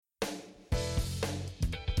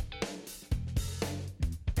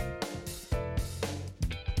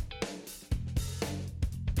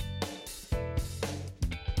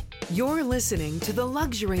You're listening to The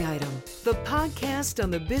Luxury Item, the podcast on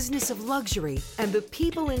the business of luxury and the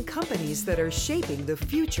people and companies that are shaping the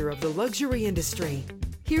future of the luxury industry.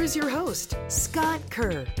 Here's your host, Scott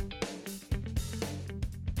Kerr.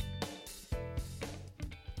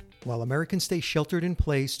 While Americans stay sheltered in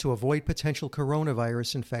place to avoid potential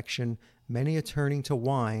coronavirus infection, many are turning to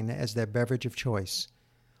wine as their beverage of choice.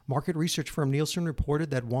 Market research firm Nielsen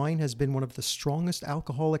reported that wine has been one of the strongest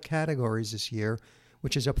alcoholic categories this year,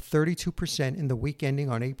 which is up 32% in the week ending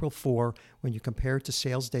on April 4 when you compare it to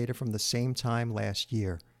sales data from the same time last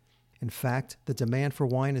year. In fact, the demand for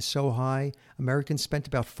wine is so high, Americans spent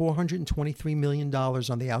about $423 million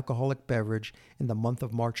on the alcoholic beverage in the month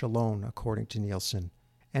of March alone, according to Nielsen.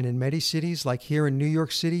 And in many cities, like here in New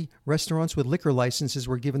York City, restaurants with liquor licenses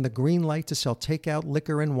were given the green light to sell takeout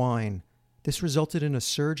liquor and wine. This resulted in a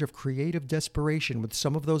surge of creative desperation, with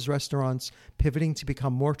some of those restaurants pivoting to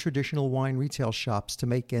become more traditional wine retail shops to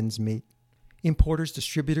make ends meet. Importers,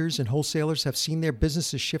 distributors, and wholesalers have seen their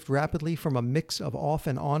businesses shift rapidly from a mix of off-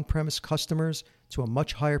 and on-premise customers to a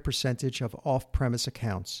much higher percentage of off-premise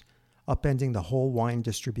accounts, upending the whole wine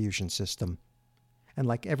distribution system. And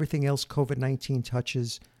like everything else COVID-19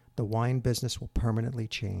 touches, the wine business will permanently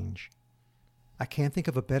change. I can't think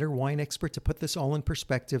of a better wine expert to put this all in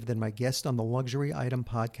perspective than my guest on the Luxury Item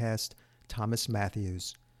podcast, Thomas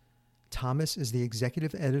Matthews. Thomas is the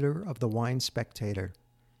executive editor of the Wine Spectator.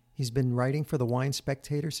 He's been writing for the Wine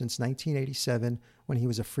Spectator since 1987 when he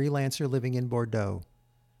was a freelancer living in Bordeaux.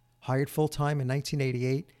 Hired full-time in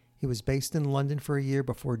 1988, he was based in London for a year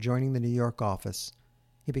before joining the New York office.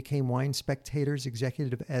 He became Wine Spectator's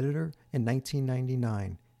executive editor in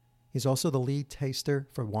 1999. He's also the lead taster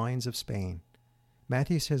for Wines of Spain.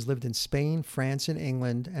 Matthews has lived in Spain, France, and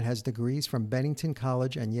England and has degrees from Bennington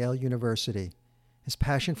College and Yale University. His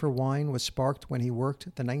passion for wine was sparked when he worked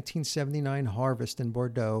the 1979 harvest in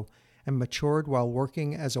Bordeaux and matured while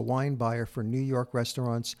working as a wine buyer for New York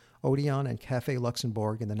restaurants Odeon and Café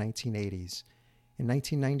Luxembourg in the 1980s. In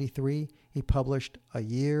 1993, he published A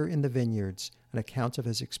Year in the Vineyards, an account of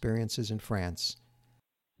his experiences in France.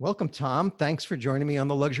 Welcome, Tom. Thanks for joining me on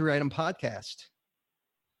the Luxury Item podcast.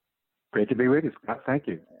 Great to be with you, Scott. Thank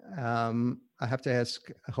you. I have to ask,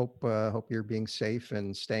 I hope you're being safe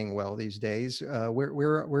and staying well these days. Where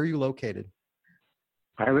are you located?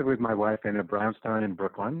 I live with my wife in a brownstone in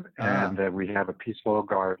Brooklyn, and we have a peaceful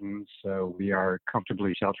garden, so we are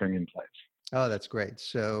comfortably sheltering in place. Oh, that's great.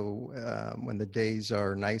 So when the days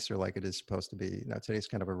are nicer like it is supposed to be, now today's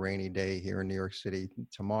kind of a rainy day here in New York City.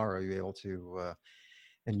 Tomorrow you'll be able to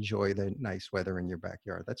enjoy the nice weather in your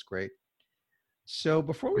backyard. That's great. So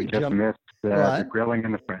before we just missed the grilling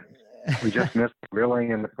and the friends. We just missed the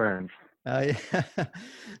grilling and the friends. Yeah.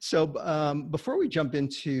 So before we jump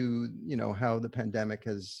into how the pandemic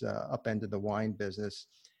has upended the wine business,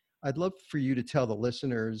 I'd love for you to tell the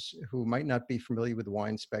listeners who might not be familiar with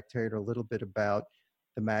Wine Spectator a little bit about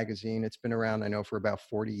the magazine. It's been around, I know, for about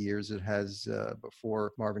 40 years. It has,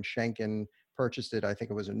 before Marvin Schenken purchased it, I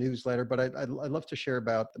think it was a newsletter, but I'd love to share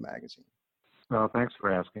about the magazine. Well, thanks for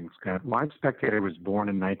asking, Scott. Wine Spectator was born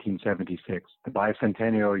in 1976, the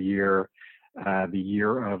bicentennial year, the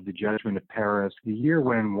year of the Judgment of Paris, the year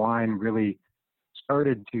when wine really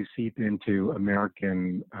started to seep into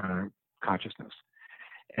American consciousness.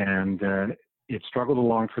 And it struggled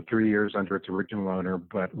along for 3 years under its original owner,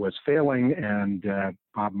 but was failing, and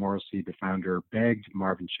Bob Morrissey, the founder, begged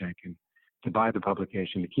Marvin Schenken to buy the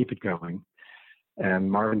publication to keep it going.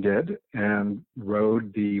 And Marvin did, and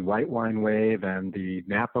rode the white wine wave and the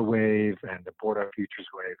Napa wave and the Bordeaux Futures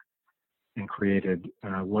wave, and created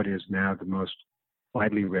what is now the most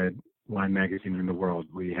widely read wine magazine in the world.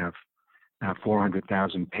 We have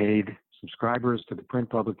 400,000 paid subscribers to the print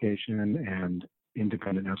publication, and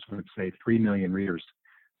independent estimates say 3 million readers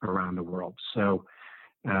around the world. So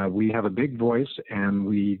we have a big voice, and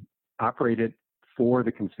we operate it for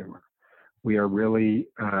the consumer. We are really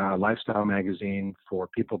a lifestyle magazine for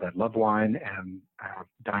people that love wine and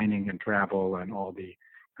dining and travel and all the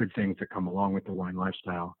good things that come along with the wine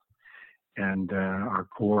lifestyle. And our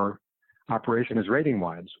core operation is rating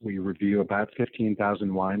wines. We review about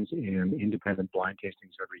 15,000 wines in independent blind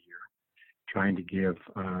tastings every year, trying to give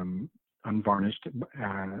unvarnished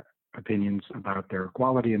opinions about their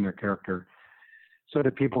quality and their character, so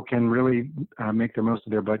that people can really make the most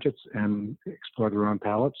of their budgets and explore their own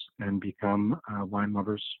palates and become wine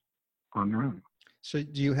lovers on their own. So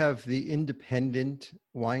do you have the independent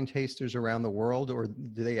wine tasters around the world, or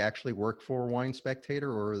do they actually work for Wine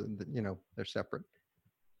Spectator, or they're separate?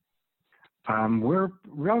 We're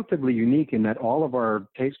relatively unique in that all of our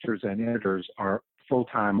tasters and editors are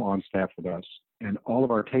full-time on staff with us. And all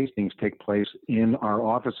of our tastings take place in our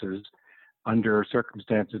offices under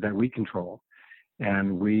circumstances that we control.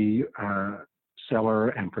 And we cellar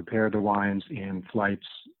and prepare the wines in flights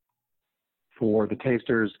for the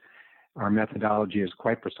tasters. Our methodology is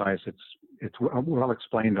quite precise. It's well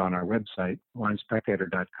explained on our website,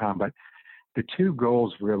 winespectator.com. But the two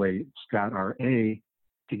goals really, Scott, are A,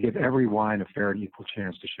 to give every wine a fair and equal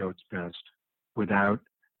chance to show its best without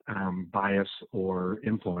bias or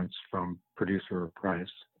influence from producer or price.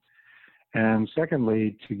 And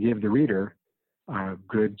secondly, to give the reader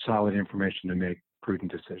good, solid information to make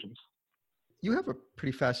prudent decisions. You have a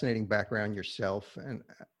pretty fascinating background yourself, and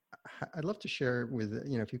I'd love to share with,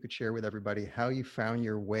 if you could share with everybody how you found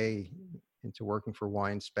your way into working for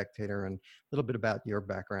Wine Spectator and a little bit about your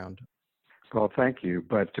background. Well, thank you.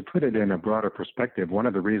 But to put it in a broader perspective, one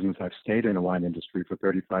of the reasons I've stayed in the wine industry for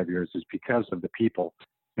 35 years is because of the people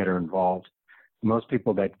that are involved. Most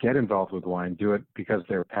people that get involved with wine do it because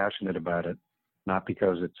they're passionate about it, not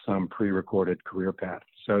because it's some pre-recorded career path.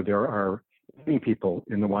 So there are many people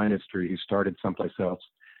in the wine industry who started someplace else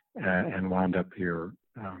and wound up here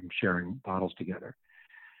sharing bottles together.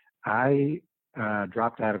 I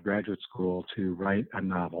dropped out of graduate school to write a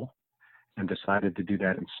novel and decided to do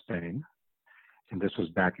that in Spain. And this was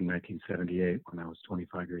back in 1978 when I was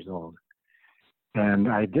 25 years old. And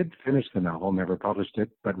I did finish the novel, never published it,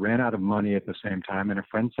 but ran out of money at the same time. And a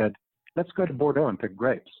friend said, let's go to Bordeaux and pick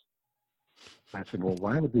grapes. I said, well,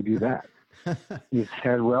 why would we do that? He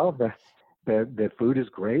said, well, the food is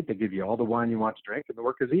great. They give you all the wine you want to drink, and the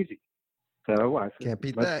work is easy. So I said, Can't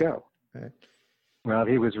beat let's that. go. Right. Well,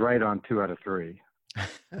 he was right on 2 out of 3.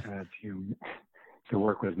 The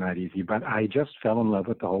work was not easy, but I just fell in love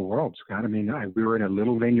with the whole world, Scott. I mean, we were in a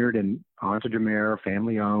little vineyard in Entre-de-Mer,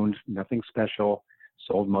 family owned, nothing special,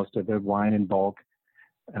 sold most of the wine in bulk,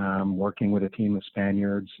 working with a team of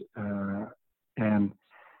Spaniards, and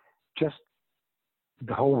just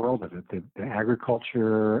the whole world of it, the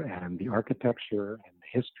agriculture and the architecture and the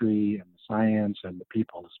history and the science and the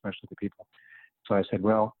people, especially the people. So I said,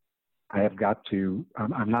 well, I have got to,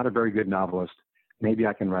 I'm not a very good novelist. Maybe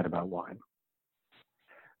I can write about wine.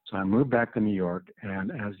 So I moved back to New York,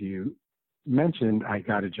 and as you mentioned, I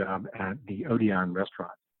got a job at the Odeon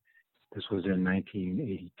restaurant. This was in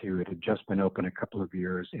 1982. It had just been open a couple of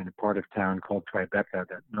years in a part of town called Tribeca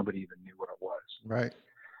that nobody even knew what it was. Right.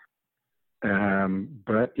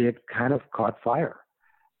 But it kind of caught fire.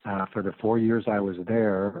 For the 4 years I was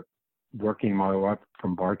there, working my way up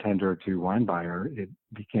from bartender to wine buyer, it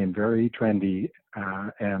became very trendy,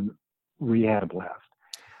 and we had a blast.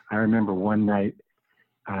 I remember one night,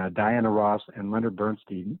 Diana Ross and Leonard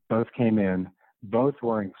Bernstein both came in, both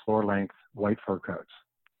wearing floor-length white fur coats.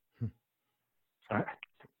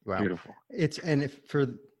 Wow. Beautiful. And if for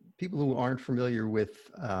people who aren't familiar with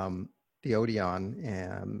the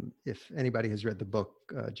Odeon, if anybody has read the book,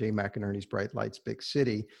 Jay McInerney's Bright Lights, Big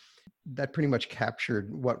City, that pretty much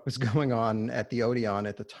captured what was going on at the Odeon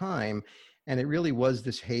at the time. And it really was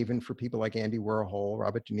this haven for people like Andy Warhol,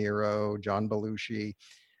 Robert De Niro, John Belushi.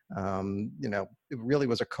 It really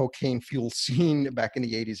was a cocaine-fueled scene back in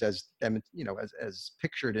the 80s, as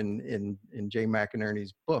pictured in Jay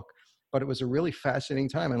McInerney's book. But it was a really fascinating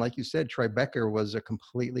time, and like you said, Tribeca was a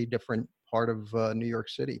completely different part of New York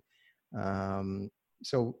City.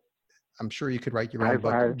 So I'm sure you could write your own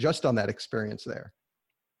book just on that experience there.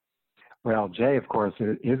 Well, Jay, of course,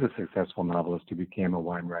 is a successful novelist who became a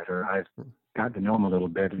wine writer. I've got to know him a little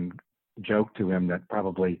bit and joked to him that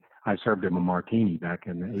probably I served him a martini back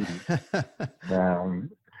in the 80s.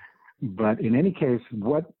 But in any case,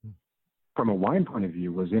 what, from a wine point of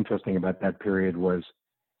view, was interesting about that period was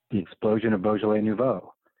the explosion of Beaujolais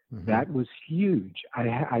Nouveau. Mm-hmm. That was huge.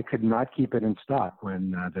 I could not keep it in stock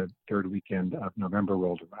when the third weekend of November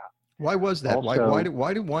rolled around. Why was that? Also,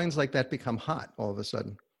 why do wines like that become hot all of a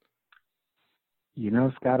sudden? You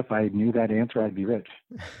know, Scott, if I knew that answer, I'd be rich.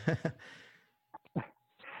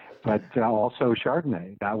 But also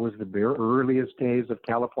Chardonnay. That was the very earliest days of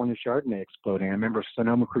California Chardonnay exploding. I remember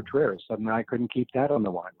Sonoma-Cutrer. Suddenly I couldn't keep that on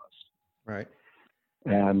the wine list. Right.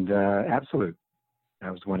 And Absolute.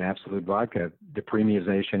 That was when Absolute Vodka, the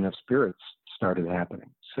premiumization of spirits, started happening.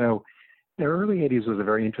 So the early 80s was a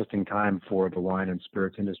very interesting time for the wine and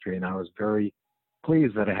spirits industry, and I was very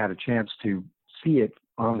pleased that I had a chance to see it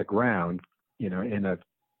on the ground, in a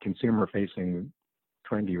consumer-facing,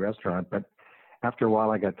 trendy restaurant. But after a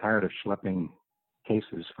while, I got tired of schlepping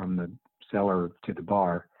cases from the cellar to the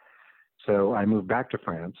bar. So I moved back to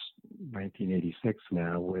France, 1986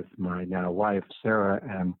 now, with my now wife, Sarah,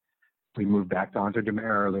 and we moved back to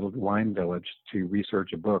Entre-de-Mer, a little wine village, to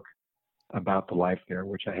research a book about the life there,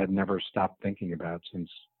 which I had never stopped thinking about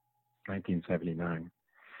since 1979.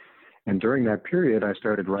 And during that period, I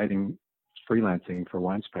started writing freelancing for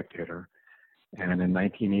Wine Spectator. And in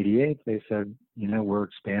 1988, they said, we're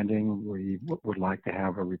expanding. We would like to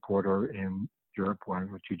have a reporter in Europe. Why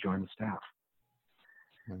don't you join the staff?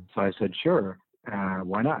 So I said, sure,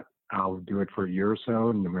 why not? I'll do it for a year or so.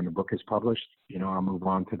 And when the book is published, I'll move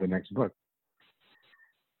on to the next book.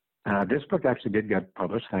 This book actually did get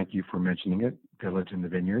published. Thank you for mentioning it, Village in the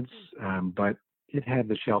Vineyards. But it had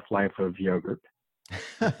the shelf life of yogurt,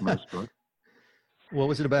 like most books. What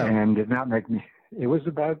was it about? And did not make me. It was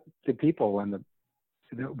about the people and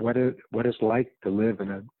what it's like to live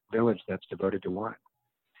in a village that's devoted to wine.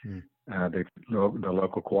 The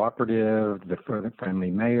local cooperative, the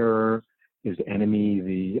friendly mayor, his enemy,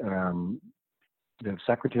 the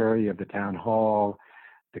secretary of the town hall,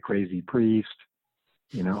 the crazy priest,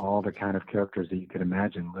 all the kind of characters that you could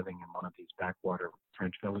imagine living in one of these backwater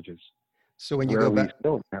French villages. So when you go back, I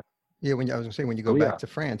was going to say, when you go back to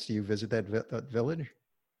France, do you visit that village?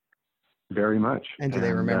 Very much. And do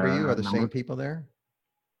they remember you? Are the same people there?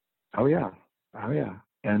 Oh yeah.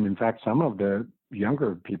 And in fact, some of the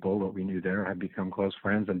younger people that we knew there have become close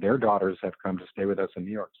friends, and their daughters have come to stay with us in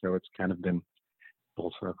New York. So it's kind of been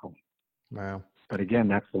full circle. Wow. But again,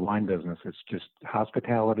 that's the wine business. It's just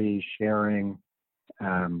hospitality, sharing,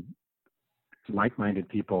 like-minded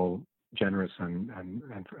people, generous and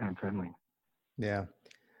friendly. Yeah.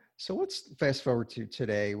 So let's fast forward to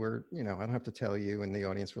today where, I don't have to tell you and the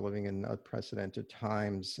audience, we're living in unprecedented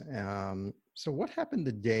times. So what happened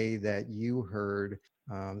the day that you heard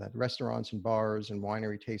that restaurants and bars and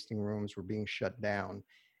winery tasting rooms were being shut down?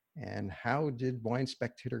 And how did Wine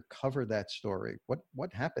Spectator cover that story?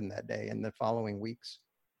 What happened that day and the following weeks?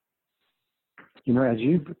 As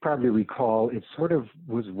you probably recall, it sort of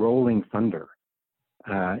was rolling thunder.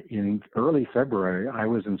 In early February, I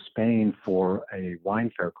was in Spain for a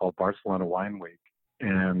wine fair called Barcelona Wine Week.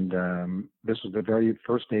 And this was the very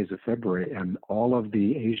first days of February, and all of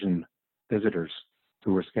the Asian visitors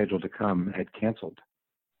who were scheduled to come had canceled.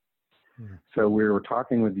 Yeah. So we were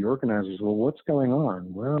talking with the organizers, well, what's going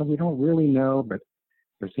on? Well, we don't really know, but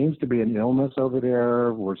there seems to be an illness over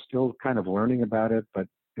there. We're still kind of learning about it, but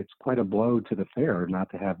it's quite a blow to the fair not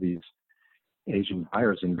to have these Asian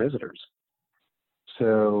buyers and visitors.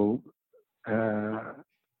 So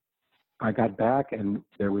I got back, and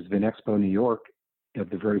there was Vinexpo New York at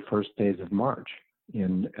the very first days of March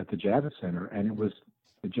at the Javits Center, and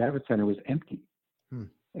the Javits Center was empty.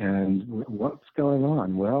 And what's going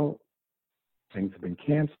on? Well, things have been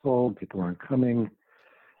canceled. People aren't coming.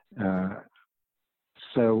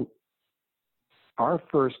 So our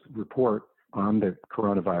first report on the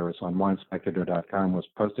coronavirus on winespectator.com was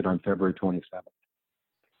posted on February 27th.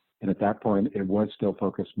 And at that point, it was still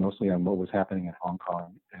focused mostly on what was happening in Hong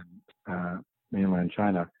Kong and mainland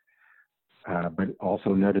China, but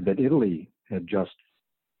also noted that Italy had just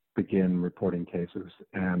begun reporting cases,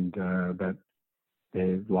 and that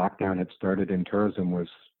the lockdown had started and tourism was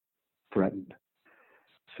threatened.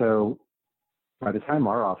 So by the time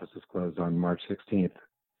our office was closed on March 16th,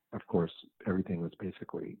 of course, everything was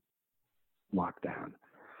basically locked down.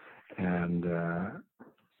 And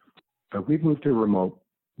but we've moved to remote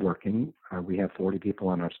working. We have 40 people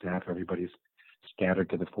on our staff. Everybody's scattered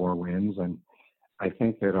to the four winds. And I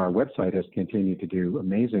think that our website has continued to do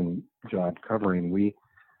amazing job covering. We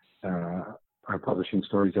are publishing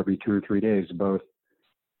stories every 2 or 3 days, both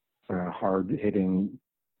hard-hitting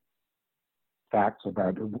facts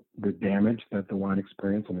about the damage that the wine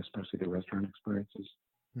experience, and especially the restaurant experience, is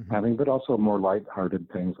having, but also more light-hearted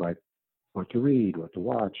things like what to read, what to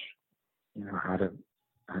watch, how to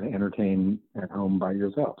entertain at home by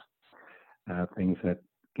yourself, things that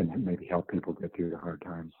can maybe help people get through the hard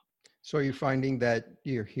times. So are you finding that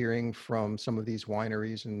you're hearing from some of these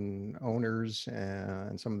wineries and owners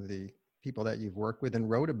and some of the people that you've worked with and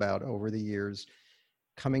wrote about over the years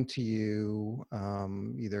coming to you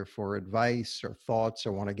either for advice or thoughts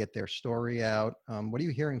or want to get their story out? What are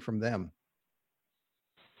you hearing from them?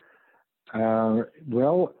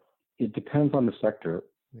 Well, it depends on the sector.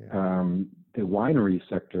 Yeah. The winery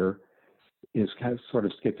sector is kind of sort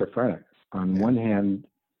of schizophrenic. On one hand,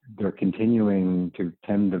 they're continuing to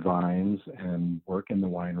tend the vines and work in the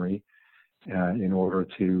winery in order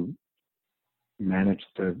to manage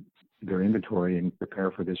their inventory and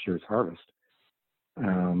prepare for this year's harvest.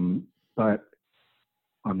 But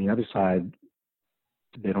on the other side,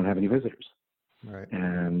 they don't have any visitors, right?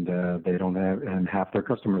 And and half their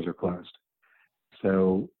customers are closed.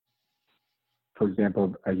 So, for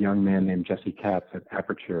example, a young man named Jesse Katz at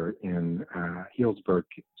Aperture in Healdsburg,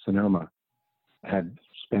 Sonoma, had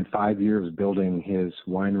spent 5 years building his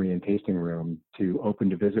winery and tasting room to open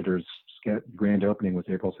to visitors. Grand opening was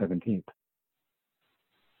April 17th.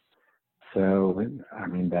 So, I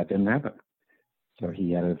mean, that didn't happen. So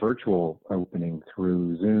he had a virtual opening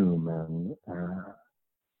through Zoom, and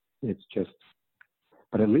it's just,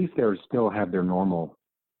 but at least they still have their normal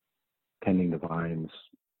tending the vines,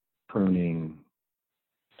 pruning,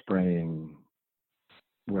 spraying,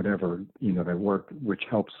 whatever, that work, which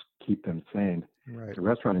helps keep them sane. Right. The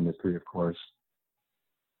restaurant industry, of course,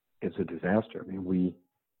 is a disaster. I mean,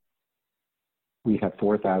 we have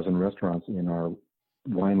 4,000 restaurants in our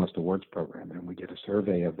Wine List Awards program, and we did a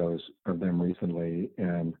survey of them recently,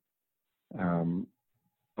 and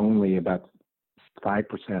only about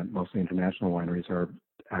 5%, mostly international wineries, are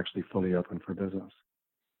actually fully open for business.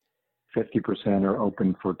 50% are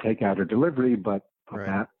open for takeout or delivery, but of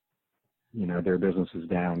that, their business is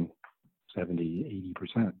down 70,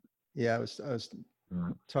 80%. Yeah, I was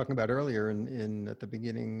talking about earlier in at the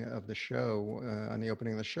beginning of the show, on the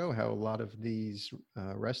opening of the show, how a lot of these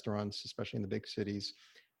restaurants, especially in the big cities,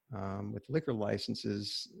 with liquor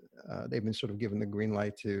licenses, they've been sort of given the green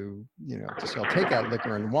light to sell takeout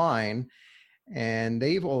liquor and wine, and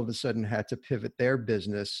they've all of a sudden had to pivot their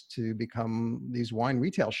business to become these wine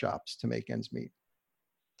retail shops to make ends meet.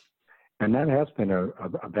 And that has been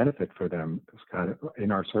a benefit for them, Scott.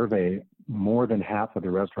 In our survey, more than half of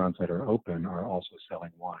the restaurants that are open are also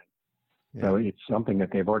selling wine. Yeah. So it's something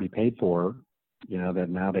that they've already paid for, that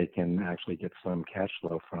now they can actually get some cash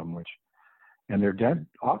flow from, and they're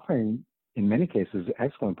offering, in many cases,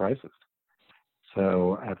 excellent prices.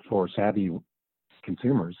 So for savvy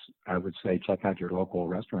consumers, I would say check out your local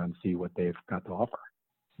restaurant and see what they've got to offer.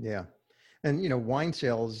 Yeah. And, wine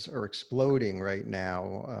sales are exploding right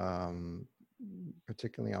now,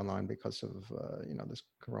 particularly online because of, this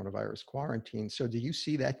coronavirus quarantine. So do you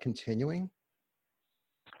see that continuing?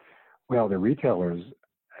 Well, the retailers,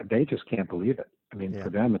 they just can't believe it. I mean, for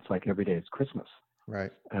them, it's like every day is Christmas.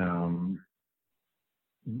 Right.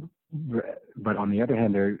 But on the other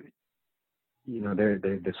hand, they're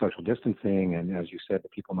social distancing, and as you said, the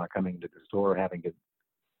people not coming to the store, having to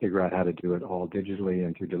figure out how to do it all digitally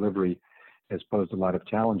and through delivery has posed a lot of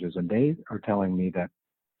challenges. And they are telling me that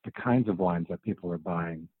the kinds of wines that people are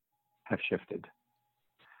buying have shifted.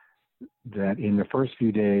 That in the first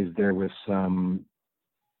few days, there was some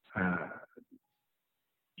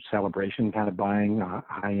celebration kind of buying,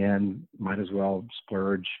 high end, might as well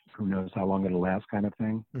splurge, who knows how long it'll last kind of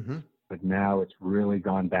thing. Mm-hmm. But now it's really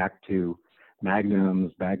gone back to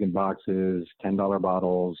magnums, bag and boxes, $10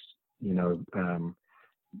 bottles,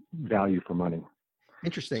 value for money.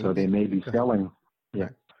 Interesting. So they may be selling, they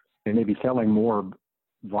may be selling more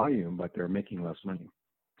volume, but they're making less money.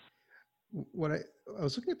 What I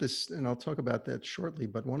was looking at this, and I'll talk about that shortly,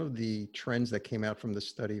 but one of the trends that came out from the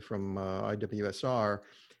study from IWSR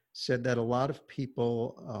said that a lot of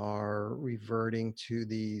people are reverting to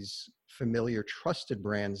these familiar, trusted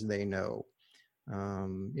brands they know,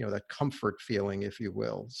 that comfort feeling, if you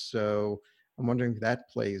will. So I'm wondering if that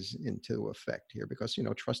plays into effect here, because,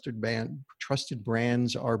 trusted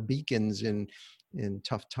brands are beacons in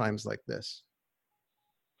tough times like this.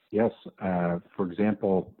 Yes. For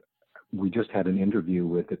example, we just had an interview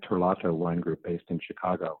with the Terlato Wine Group based in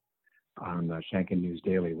Chicago on Shanken News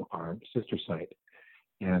Daily, our sister site.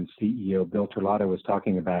 And CEO Bill Terlato was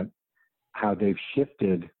talking about how they've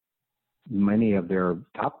shifted many of their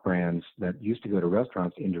top brands that used to go to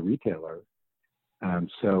restaurants into retailer.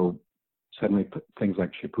 So suddenly things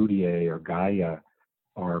like Chapoutier or Gaia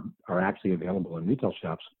are actually available in retail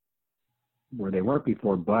shops where they weren't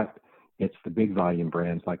before, but it's the big volume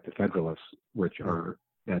brands like the Federalists, which are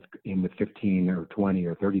that's in the $15 or $20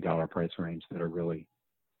 or $30 price range that are really,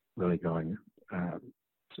 really going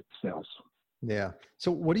sales. Yeah.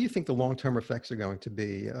 So what do you think the long-term effects are going to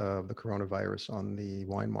be of the coronavirus on the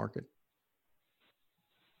wine market?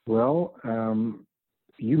 Well,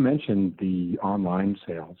 you mentioned the online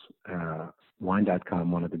sales.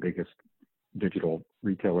 Wine.com, one of the biggest digital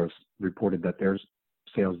retailers, reported that their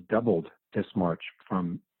sales doubled this March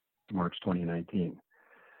from March 2019.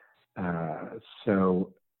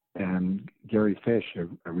 And Gary Fish,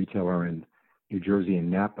 a retailer in New Jersey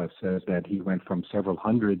and Napa, says that he went from several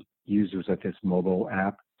hundred users of this mobile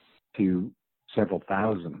app to several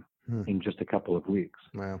thousand in just a couple of weeks.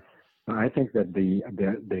 Wow. I think that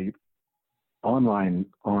the online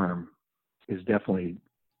arm is definitely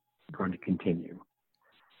going to continue.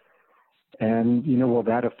 And, will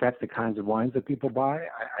that affect the kinds of wines that people buy?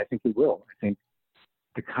 I think it will. I think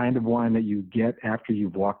the kind of wine that you get after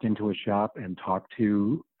you've walked into a shop and talked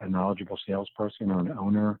to a knowledgeable salesperson or an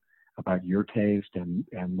owner about your taste and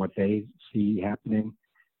what they see happening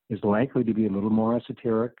is likely to be a little more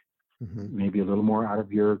esoteric, maybe a little more out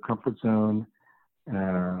of your comfort zone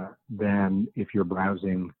than if you're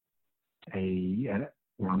browsing an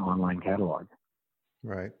online catalog.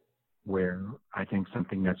 Right. Where I think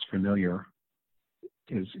something that's familiar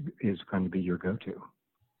is going to be your go-to.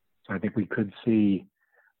 So I think we could see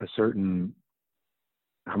a certain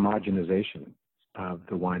homogenization of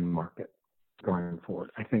the wine market going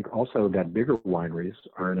forward. I think also that bigger wineries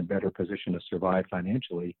are in a better position to survive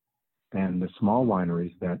financially than the small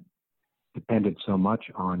wineries that depended so much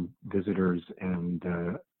on visitors and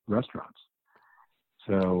restaurants.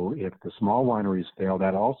 So if the small wineries fail,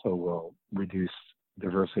 that also will reduce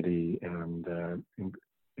diversity and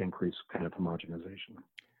increase kind of homogenization.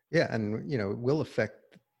 Yeah, and it will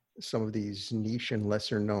affect some of these niche and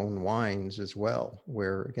lesser known wines as well,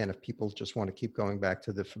 where again, if people just want to keep going back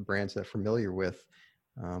to the brands they're familiar with,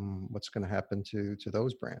 what's going to happen to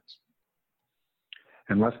those brands?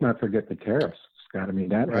 And let's not forget the tariffs, Scott. I mean,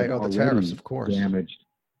 that right. has the tariffs, of course, damaged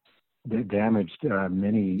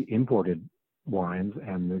many imported wines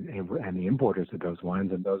and the importers of those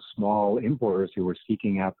wines, and those small importers who were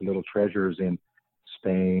seeking out the little treasures in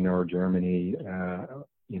Spain or Germany,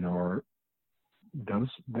 or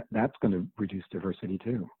that's going to reduce diversity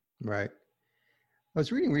too. Right. I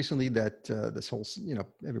was reading recently that this whole,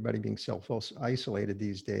 everybody being self-isolated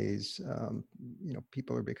these days,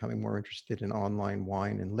 people are becoming more interested in online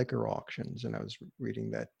wine and liquor auctions. And I was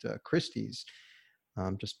reading that Christie's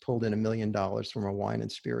just pulled in $1 million from a wine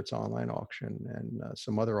and spirits online auction, and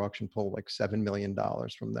some other auction pulled like $7 million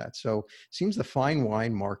from that. So seems the fine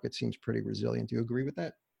wine market seems pretty resilient. Do you agree with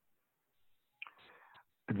that?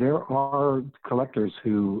 There are collectors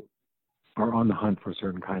who are on the hunt for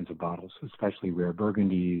certain kinds of bottles, especially rare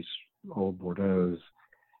Burgundies, old Bordeaux,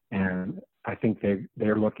 and I think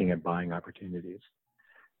they're looking at buying opportunities.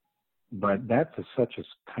 But that's such a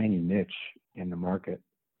tiny niche in the market.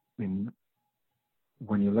 I mean,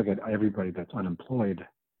 when you look at everybody that's unemployed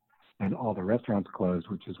and all the restaurants closed,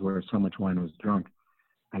 which is where so much wine was drunk,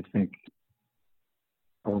 I think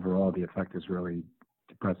overall the effect is really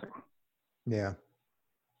depressing. Yeah.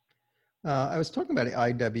 I was talking about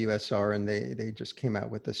IWSR, and they just came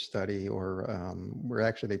out with a study, or where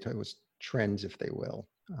actually they told it was trends, if they will,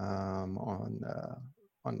 on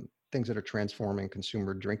things that are transforming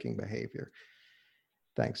consumer drinking behavior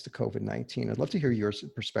thanks to COVID-19. I'd love to hear your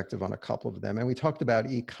perspective on a couple of them. And we talked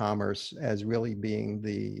about e-commerce as really being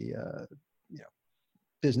the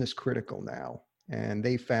business critical now, and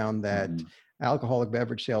they found that alcoholic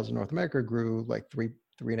beverage sales in North America grew like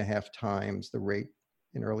 3.5 times the rate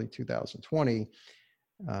in early 2020.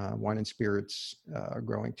 Wine and spirits are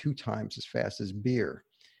growing 2 times as fast as beer.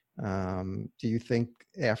 Do you think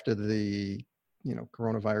after the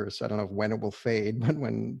coronavirus, I don't know when it will fade, but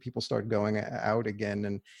when people start going out again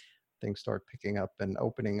and things start picking up and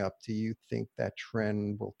opening up, do you think that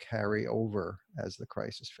trend will carry over as the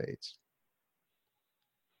crisis fades?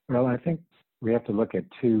 Well, I think we have to look at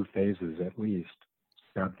 2 phases at least.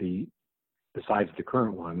 Besides the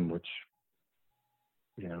current one, which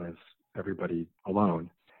is everybody alone.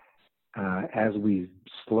 As we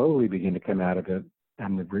slowly begin to come out of it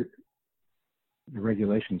and the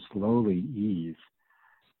regulations slowly ease,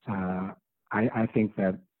 I think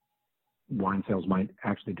that wine sales might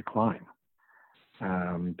actually decline.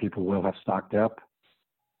 People will have stocked up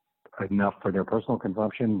enough for their personal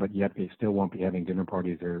consumption, but yet they still won't be having dinner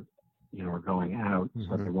parties or going out,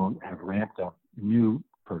 so they won't have ramped up new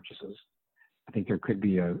purchases. I think there could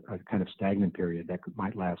be a kind of stagnant period that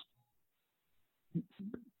might last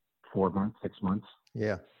 4 months, 6 months.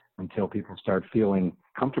 Yeah. Until people start feeling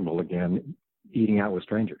comfortable again eating out with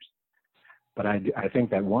strangers. But I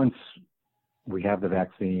think that once we have the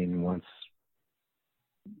vaccine, once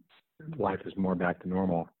life is more back to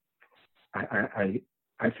normal, I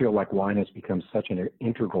feel like wine has become such an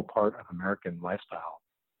integral part of American lifestyle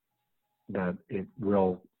that it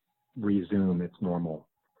will resume its normal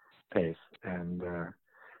pace and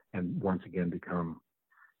once again become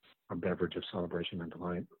a beverage of celebration and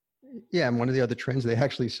delight. Yeah, and one of the other trends they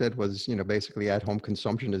actually said was, basically at-home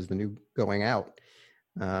consumption is the new going out.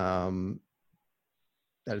 That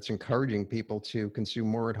it's encouraging people to consume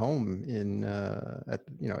more at home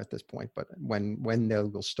at this point. But when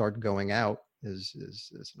they'll start going out is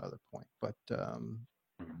another point. But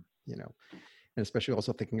and especially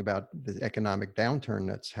also thinking about the economic downturn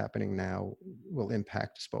that's happening now will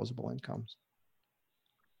impact disposable incomes.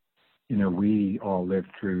 We all lived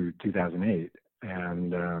through 2008,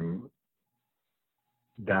 and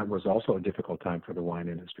that was also a difficult time for the wine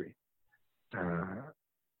industry.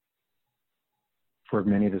 For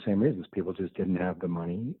many of the same reasons, people just didn't have the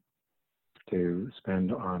money to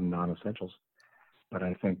spend on non-essentials. But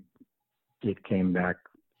I think it came back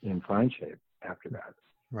in fine shape after that.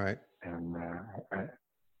 Right. And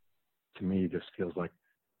to me, this feels like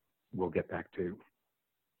we'll get back to.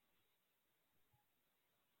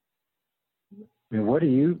 I mean, what do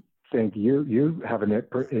you think? You have an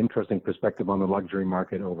interesting perspective on the luxury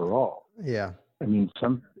market overall. Yeah. I mean,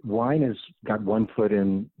 some wine has got one foot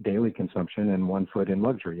in daily consumption and one foot in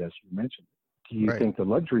luxury, as you mentioned. Do you think the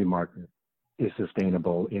luxury market is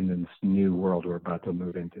sustainable in this new world we're about to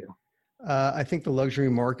move into? I think the luxury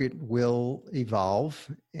market will evolve,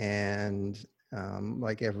 and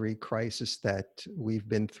like every crisis that we've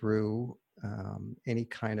been through, any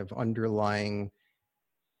kind of underlying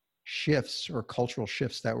shifts or cultural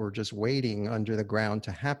shifts that were just waiting under the ground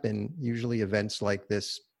to happen, usually events like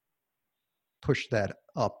this push that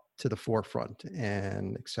up to the forefront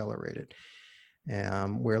and accelerate it.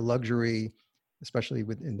 Where luxury, especially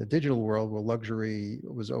within the digital world, where luxury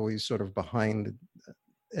was always sort of behind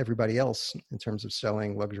everybody else in terms of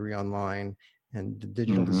selling luxury online and the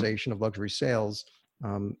digitalization of luxury sales,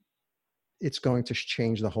 it's going to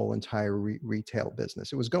change the whole entire retail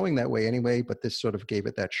business. It was going that way anyway, but this sort of gave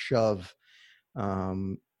it that shove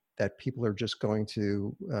that people are just going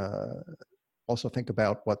to also think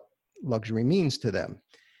about what luxury means to them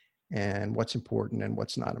and what's important and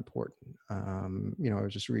what's not important. I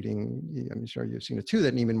was just reading, I'm sure you've seen it too,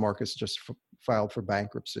 that Neiman Marcus just filed for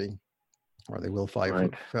bankruptcy, or they will file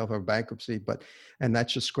for bankruptcy, and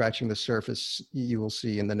that's just scratching the surface. You will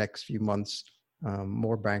see in the next few months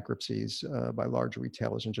more bankruptcies by large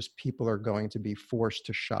retailers, and just people are going to be forced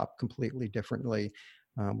to shop completely differently.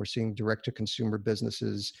 We're seeing direct-to-consumer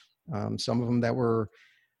businesses, some of them that were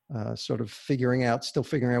sort of still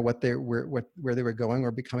figuring out where they were going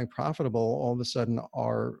or becoming profitable, all of a sudden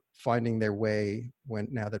are finding their way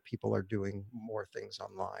now that people are doing more things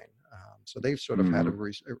online. So they've sort of had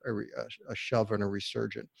a shove and a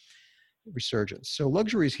resurgence. So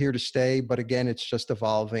luxury is here to stay, but again, it's just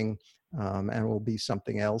evolving and will be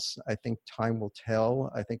something else. I think time will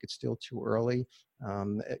tell. I think it's still too early.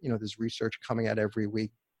 There's research coming out every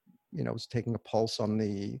week, it's taking a pulse on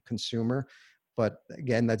the consumer. But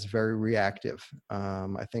again, that's very reactive.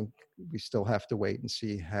 I think we still have to wait and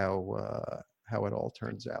see how it all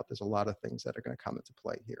turns out. There's a lot of things that are going to come into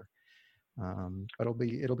play here, but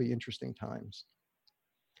it'll be interesting times.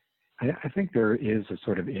 I think there is a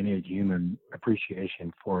sort of innate human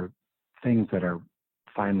appreciation for things that are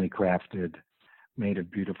finely crafted, made of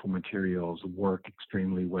beautiful materials, work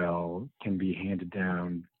extremely well, can be handed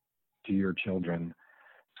down to your children.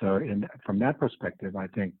 So, from that perspective, I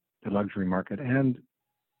think the luxury market and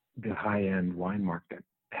the high-end wine market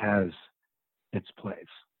has its place,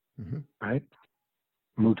 right?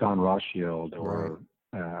 Mouton Rothschild or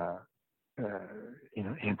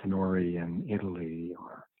Antinori in Italy,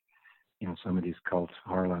 or some of these cult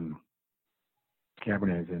Harlan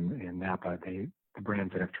Cabernets in Napa. The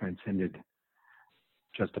brands that have transcended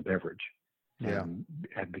just a beverage and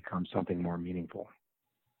have become something more meaningful.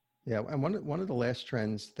 Yeah, and one of the last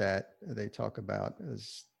trends that they talk about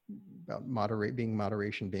is about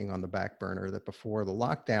moderation being on the back burner. That before the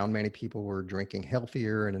lockdown, many people were drinking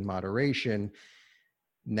healthier and in moderation.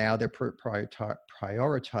 Now they're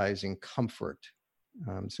prioritizing comfort.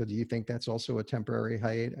 So do you think that's also a temporary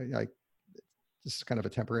hiatus? Like, this is kind of a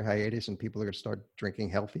temporary hiatus and people are going to start drinking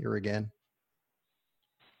healthier again?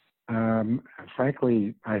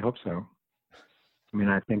 Frankly, I hope so. I mean,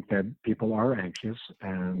 I think that people are anxious,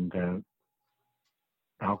 and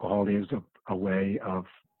alcohol is a way of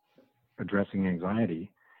addressing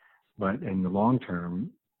anxiety. But in the long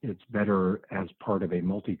term, it's better as part of a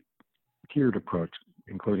multi-tiered approach,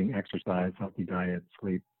 including exercise, healthy diet,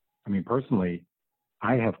 sleep. I mean, personally,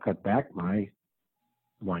 I have cut back my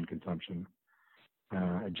wine consumption.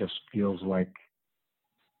 It just feels like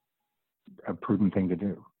a prudent thing to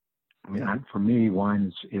do. I mean, for me,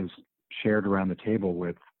 wine is shared around the table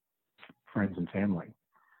with friends and family.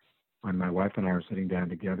 When my wife and I are sitting down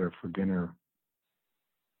together for dinner,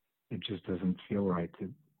 it just doesn't feel right to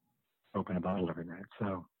open a bottle every night.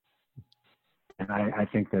 So, and I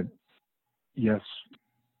think that, yes,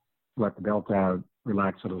 let the belt out,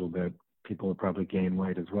 relax a little bit, people will probably gain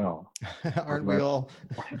weight as well. Aren't we all?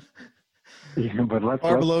 But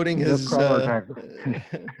carb loading is...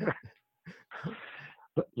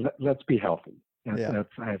 let's be healthy.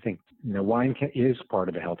 I think wine is part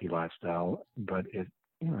of a healthy lifestyle, but it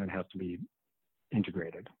has to be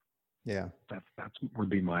integrated. Yeah, that would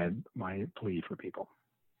be my plea for people.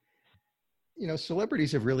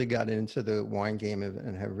 Celebrities have really gotten into the wine game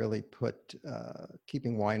and have really put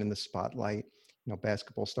keeping wine in the spotlight.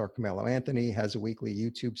 Basketball star Carmelo Anthony has a weekly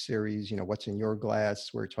YouTube series, What's in Your Glass,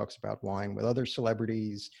 where he talks about wine with other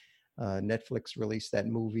celebrities. Netflix released that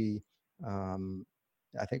movie.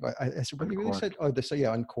 I think has it really said? Oh,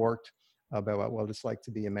 Uncorked, about what it's like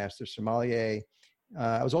to be a master sommelier.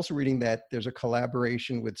 I was also reading that there's a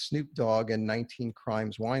collaboration with Snoop Dogg and 19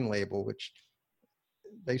 Crimes wine label, which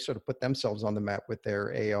they sort of put themselves on the map with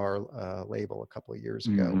their AR label a couple of years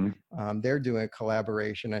ago. Mm-hmm. They're doing a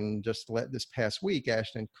collaboration, and just this past week,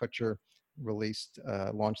 Ashton Kutcher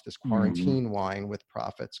launched this quarantine wine with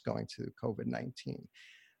profits going to COVID-19.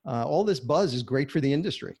 All this buzz is great for the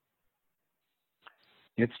industry.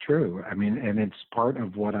 It's true. I mean, and it's part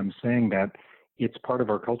of what I'm saying, that it's part of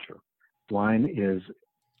our culture. Wine is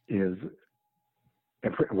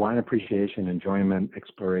wine appreciation, enjoyment,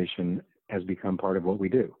 exploration has become part of what we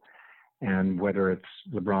do. And whether it's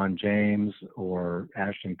LeBron James or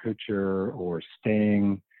Ashton Kutcher or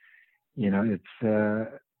Sting, and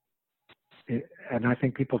I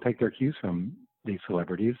think people take their cues from these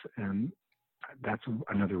celebrities, and that's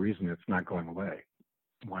another reason it's not going away.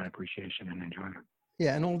 Wine appreciation and enjoyment.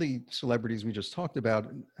 Yeah, and all the celebrities we just talked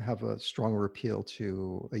about have a stronger appeal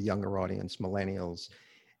to a younger audience, millennials.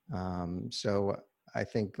 So I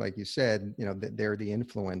think, like you said, they're the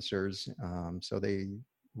influencers. So they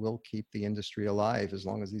will keep the industry alive as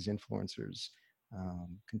long as these influencers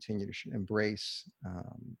continue to embrace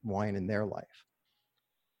wine in their life.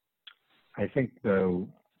 I think, though,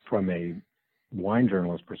 from a wine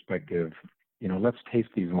journalist perspective, let's taste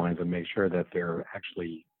these wines and make sure that they're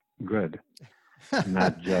actually good.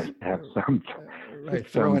 Not just have some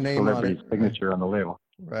throw a name celebrity on it. signature on the label.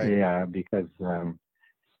 Right. Yeah, because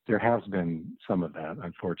there has been some of that,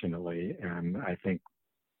 unfortunately, and I think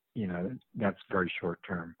that's very short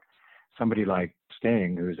term. Somebody like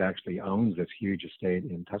Sting, who actually owns this huge estate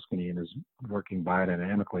in Tuscany and is working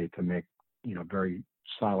biodynamically to make very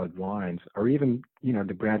solid wines, or even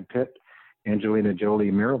the Brad Pitt, Angelina Jolie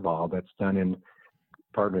Miraval that's done in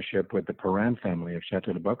partnership with the Perrin family of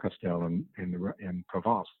Chateau de Beaucastel in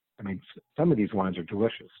Provence. I mean, some of these wines are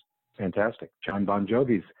delicious, fantastic. John Bon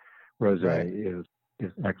Jovi's rosé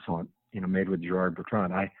is excellent, made with Gerard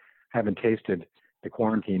Bertrand. I haven't tasted the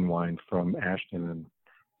quarantine wine from Ashton and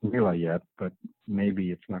Mila yet, but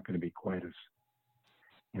maybe it's not going to be quite as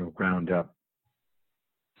ground up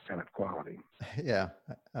kind of quality. Yeah,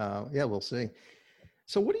 we'll see.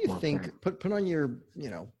 So, what do you think? Put on your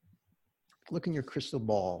look in your crystal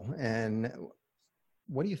ball, and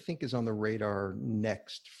what do you think is on the radar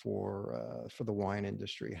next for the wine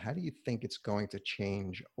industry? How do you think it's going to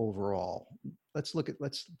change overall? Let's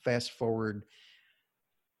fast forward,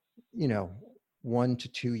 1 to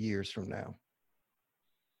 2 years from now.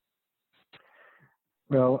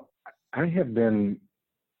 Well, I have been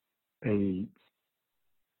a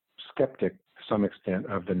skeptic to some extent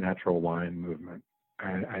of the natural wine movement.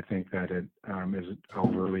 I think that it is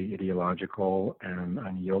overly ideological and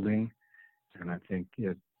unyielding, and I think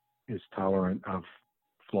it is tolerant of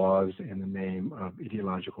flaws in the name of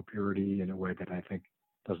ideological purity in a way that I think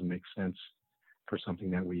doesn't make sense for something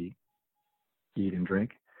that we eat and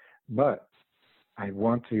drink. But I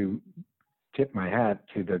want to tip my hat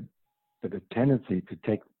to the tendency to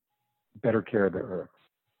take better care of the earth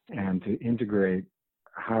and to integrate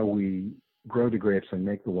how we grow the grapes and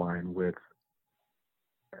make the wine with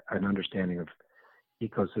an understanding of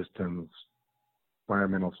ecosystems,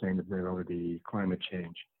 environmental sustainability, climate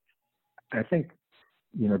change. I think,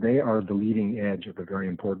 they are the leading edge of a very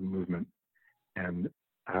important movement. And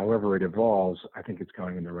however it evolves, I think it's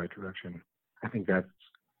going in the right direction. I think that's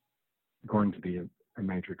going to be a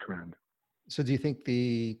major trend. So do you think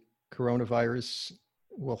the coronavirus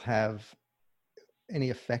will have any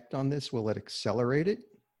effect on this? Will it accelerate it?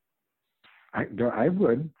 I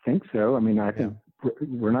would think so. I mean, I think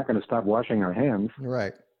we're not going to stop washing our hands,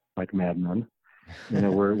 right, like madmen.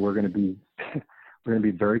 We're going to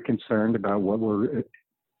be very concerned about what we're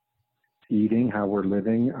eating, how we're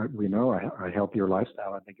living. We know a healthier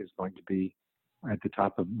lifestyle, I think, is going to be at the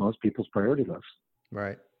top of most people's priority lists.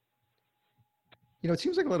 Right. It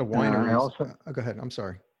seems like a lot of wineries. Go ahead. I'm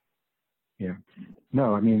sorry. Yeah.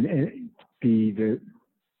 No, I mean, the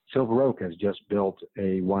Silver Oak has just built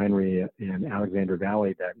a winery in Alexander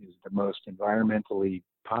Valley that is the most environmentally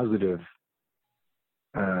positive.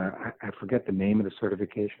 I forget the name of the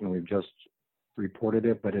certification. We've just reported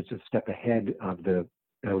it, but it's a step ahead of the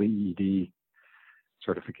LEED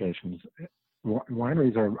certifications.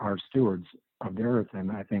 Wineries are stewards of the earth,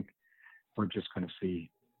 and I think we're just going to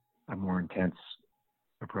see a more intense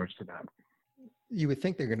approach to that. You would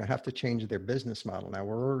think they're going to have to change their business model. Now,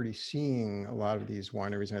 we're already seeing a lot of these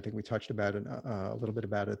wineries, and I think we touched about it a little bit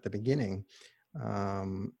about it at the beginning,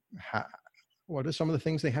 How, what are some of the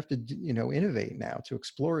things they have to, innovate now to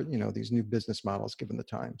explore, these new business models given the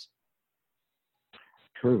times?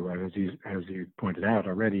 True. As you pointed out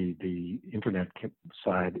already, the internet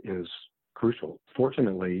side is crucial.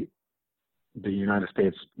 Fortunately, the United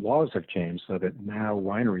States laws have changed so that now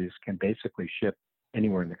wineries can basically ship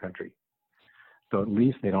anywhere in the country. So at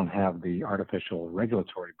least they don't have the artificial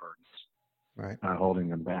regulatory burdens holding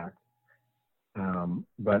them back.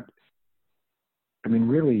 But I mean,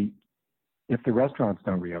 really, if the restaurants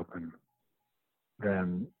don't reopen,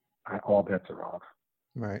 then all bets are off.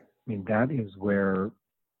 Right. I mean, that is where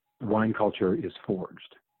wine culture is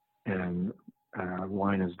forged, and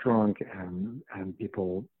wine is drunk, and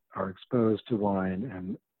people are exposed to wine,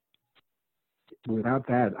 and without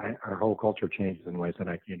that, our whole culture changes in ways that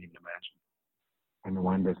I can't even imagine, and the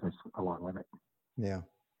wine business along with it. Yeah.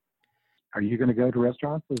 Are you going to go to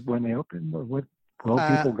restaurants when they open, or what? Will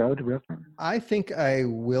people go to restaurants? I think I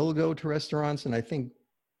will go to restaurants, and I think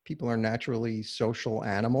people are naturally social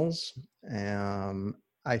animals.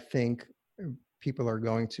 I think people are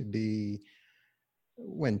going to be,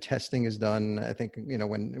 when testing is done, I think,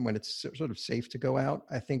 when it's sort of safe to go out,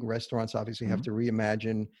 I think restaurants obviously have to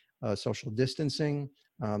reimagine social distancing.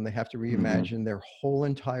 They have to reimagine their whole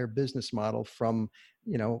entire business model from,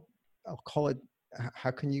 I'll call it,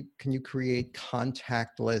 how can you create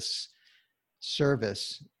contactless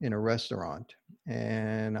service in a restaurant?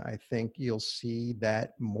 And I think you'll see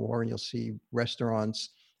that more, and you'll see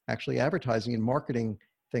restaurants actually advertising and marketing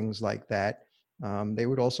things like that. They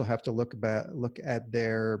would also have to look at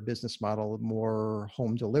their business model more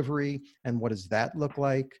home delivery, and what does that look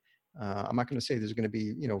like? I'm not going to say there's going to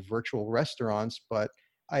be virtual restaurants, but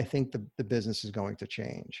I think the business is going to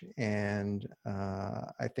change, and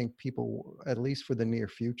I think people, at least for the near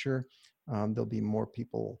future, there'll be more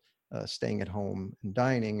people staying at home and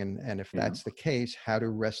dining, and if that's the case, how do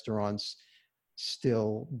restaurants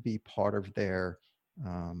still be part of their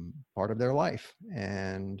life?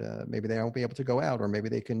 And maybe they won't be able to go out, or maybe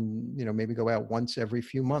they can, maybe go out once every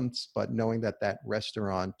few months, but knowing that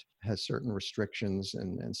restaurant has certain restrictions,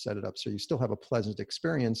 and set it up so you still have a pleasant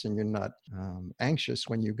experience, and you're not anxious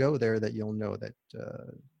when you go there, that you'll know that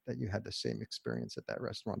you had the same experience at that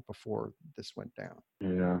restaurant before this went down.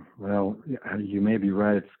 Yeah, well, you may be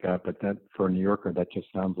right, Scott, but that, for a New Yorker, that just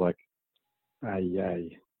sounds like,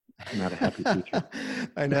 not a happy future.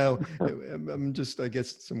 I know. I'm just, I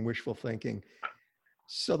guess, some wishful thinking.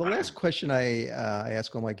 So the last question I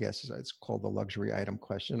ask all my guests, it's called the luxury item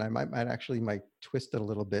question. I might twist it a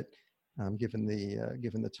little bit, given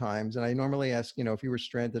the times. And I normally ask, if you were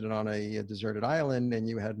stranded on a deserted island and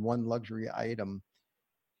you had one luxury item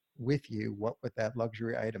with you, what would that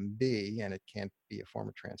luxury item be? And it can't be a form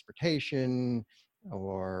of transportation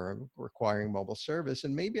or requiring mobile service.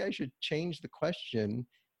 And maybe I should change the question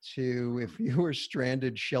to, if you were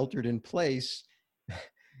stranded, sheltered in place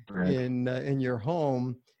in your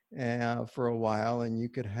home for a while, and you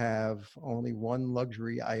could have only one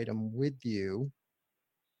luxury item with you,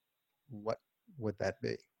 what would that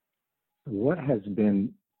be? What has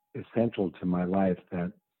been essential to my life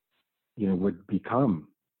that would become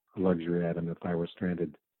a luxury item if I were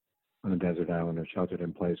stranded on a desert island or sheltered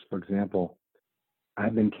in place? For example,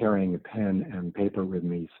 I've been carrying a pen and paper with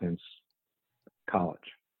me since college.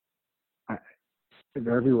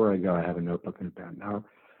 Everywhere I go, I have a notebook and a pen. Now,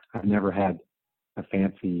 I've never had a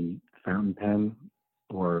fancy fountain pen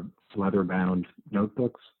or leather-bound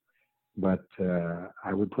notebooks, but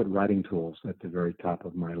I would put writing tools at the very top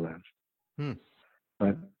of my list.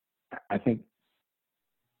 But I think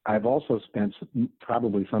I've also spent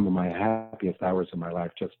probably some of my happiest hours of my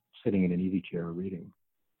life just sitting in an easy chair reading.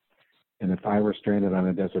 And if I were stranded on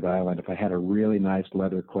a desert island, if I had a really nice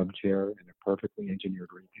leather club chair and a perfectly engineered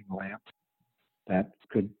reading lamp, that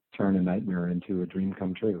could turn a nightmare into a dream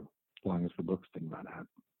come true, as long as the books didn't run out.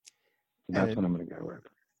 So that's what I'm going to go with.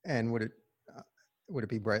 And would it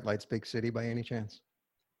be Bright Lights, Big City by any chance?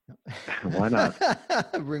 Why not?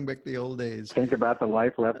 Bring back the old days. Think about the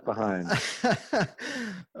life left behind.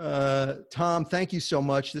 Tom, thank you so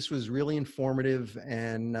much. This was really informative,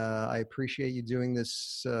 and I appreciate you doing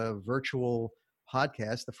this virtual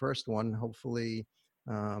podcast, the first one. Hopefully,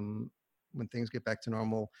 when things get back to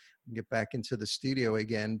normal, we'll get back into the studio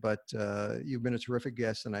again. But you've been a terrific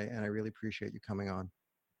guest, and I really appreciate you coming on.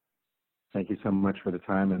 Thank you so much for the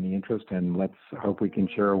time and the interest, and let's hope we can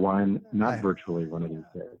share a wine, not virtually, one of these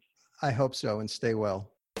days. I hope so, and stay well.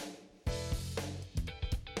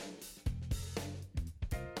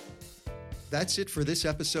 That's it for this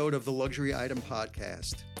episode of the Luxury Item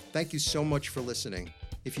Podcast. Thank you so much for listening.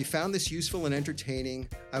 If you found this useful and entertaining,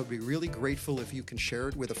 I would be really grateful if you can share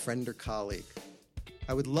it with a friend or colleague.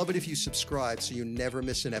 I would love it if you subscribe so you never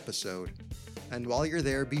miss an episode. And while you're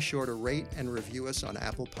there, be sure to rate and review us on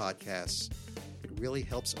Apple Podcasts. It really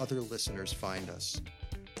helps other listeners find us.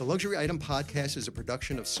 The Luxury Item Podcast is a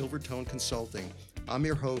production of Silvertone Consulting. I'm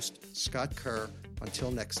your host, Scott Kerr.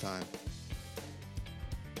 Until next time.